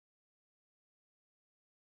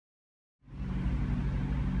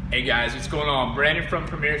Hey guys, what's going on? Brandon from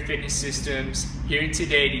Premier Fitness Systems here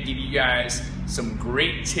today to give you guys some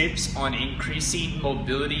great tips on increasing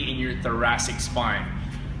mobility in your thoracic spine.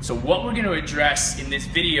 So what we're going to address in this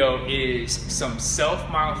video is some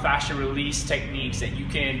myofascial release techniques that you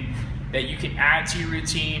can add to your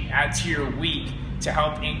routine, add to your week to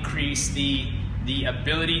help increase the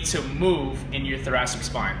ability to move in your thoracic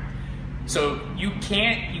spine. So you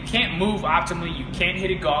can't move optimally, you can't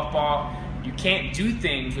hit a golf ball, you can't do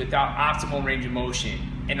things without optimal range of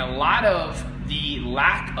motion. And a lot of the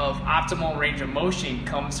lack of optimal range of motion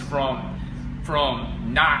comes from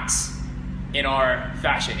knots in our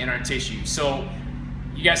fascia, in our tissue. So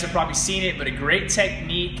you guys have probably seen it, but a great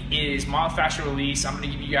technique is myofascial release. I'm gonna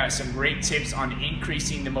give you guys some great tips on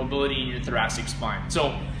increasing the mobility in your thoracic spine.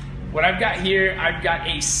 So what I've got here, I've got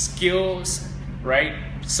a skills, right?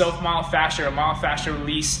 Myofascial, a myofascial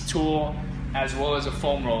release tool, as well as a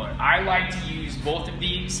foam roller. I like to use both of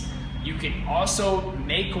these. You can also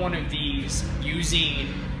make one of these using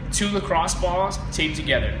 2 lacrosse balls taped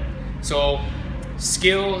together. So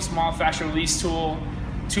skills, myofascial release tool,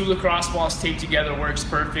 2 lacrosse balls taped together works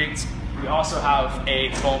perfect. We also have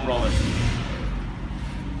a foam roller.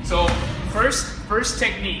 So first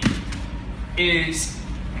technique is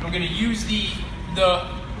I'm gonna use the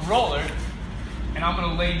roller and I'm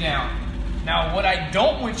gonna lay down. Now, what I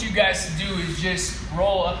don't want you guys to do is just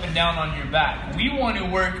roll up and down on your back. We want to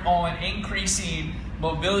work on increasing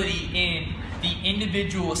mobility in the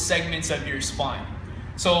individual segments of your spine.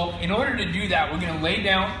 So in order to do that, we're gonna lay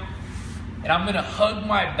down and I'm gonna hug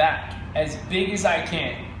my back as big as I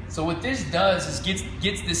can. So what this does is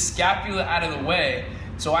gets the scapula out of the way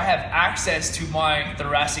so I have access to my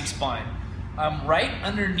thoracic spine. I'm right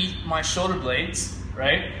underneath my shoulder blades,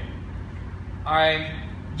 right? I'm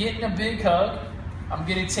getting a big hug. I'm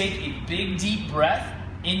gonna take a big deep breath,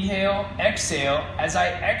 inhale, exhale. As I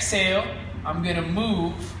exhale, I'm gonna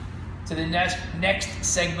move to the next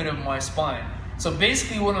segment of my spine. So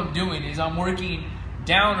basically what I'm doing is I'm working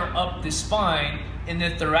down or up the spine in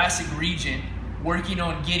the thoracic region, working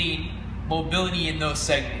on getting mobility in those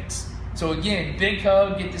segments. So again, big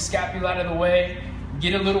hug, get the scapula out of the way,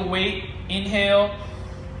 get a little weight, inhale,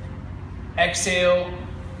 exhale,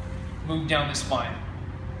 move down the spine.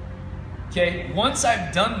 Okay, once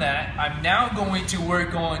I've done that, I'm now going to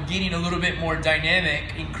work on getting a little bit more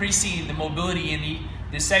dynamic, increasing the mobility in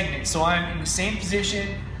the segment. So I'm in the same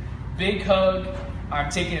position, big hug, I'm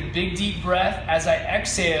taking a big deep breath. As I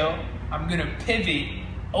exhale, I'm gonna pivot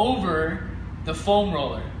over the foam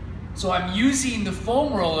roller. So I'm using the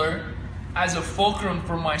foam roller as a fulcrum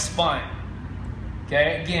for my spine.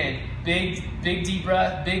 Okay, again, big deep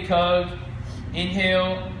breath, big hug,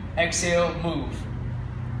 inhale, exhale, move.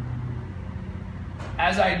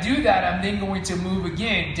 As I do that, I'm then going to move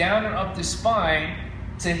again down or up the spine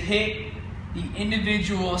to hit the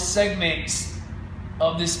individual segments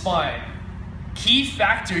of the spine. Key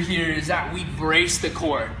factor here is that we brace the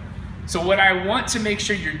core. So what I want to make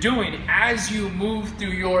sure you're doing as you move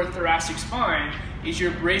through your thoracic spine is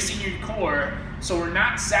you're bracing your core so we're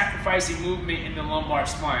not sacrificing movement in the lumbar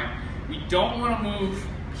spine. We don't want to move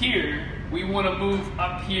here, we want to move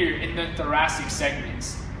up here in the thoracic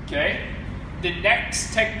segments, okay? The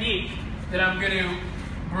next technique that I'm going to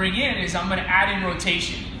bring in is I'm going to add in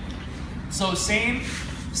rotation. So same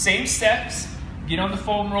steps, get on the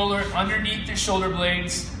foam roller underneath the shoulder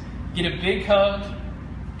blades, get a big hug,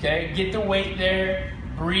 okay, get the weight there,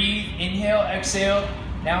 breathe, inhale, exhale.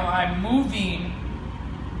 Now I'm moving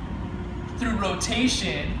through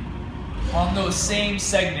rotation on those same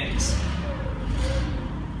segments.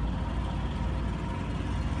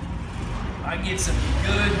 I get some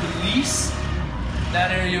good release in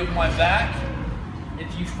that area of my back.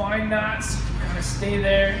 If you find knots, kind of stay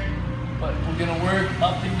there, but we're gonna work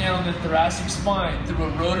up and down the thoracic spine through a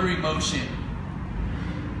rotary motion.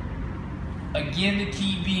 Again, the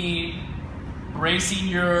key being bracing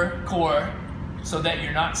your core so that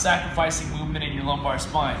you're not sacrificing movement in your lumbar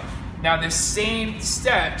spine. Now the same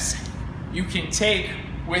steps you can take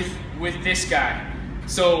with this guy.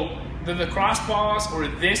 So the lacrosse balls or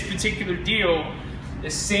this particular deal, the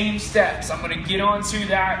same steps. I'm gonna get onto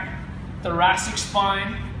that thoracic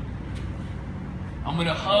spine. I'm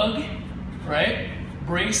gonna hug, right?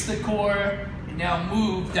 Brace the core and now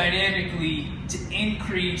move dynamically to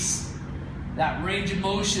increase that range of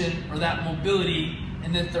motion or that mobility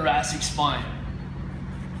in the thoracic spine.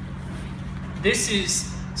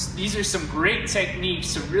 These are some great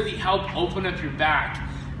techniques to really help open up your back,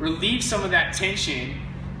 relieve some of that tension,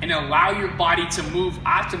 and allow your body to move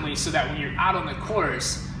optimally so that when you're out on the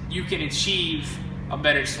course, you can achieve a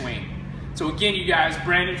better swing. So again, you guys,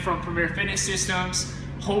 Brandon from Premier Fitness Systems,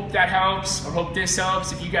 hope that helps, or hope this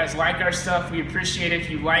helps. If you guys like our stuff, we appreciate it. If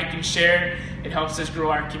you like and share, it helps us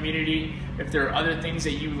grow our community. If there are other things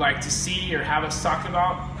that you'd like to see or have us talk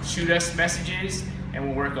about, shoot us messages and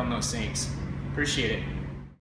we'll work on those things. Appreciate it.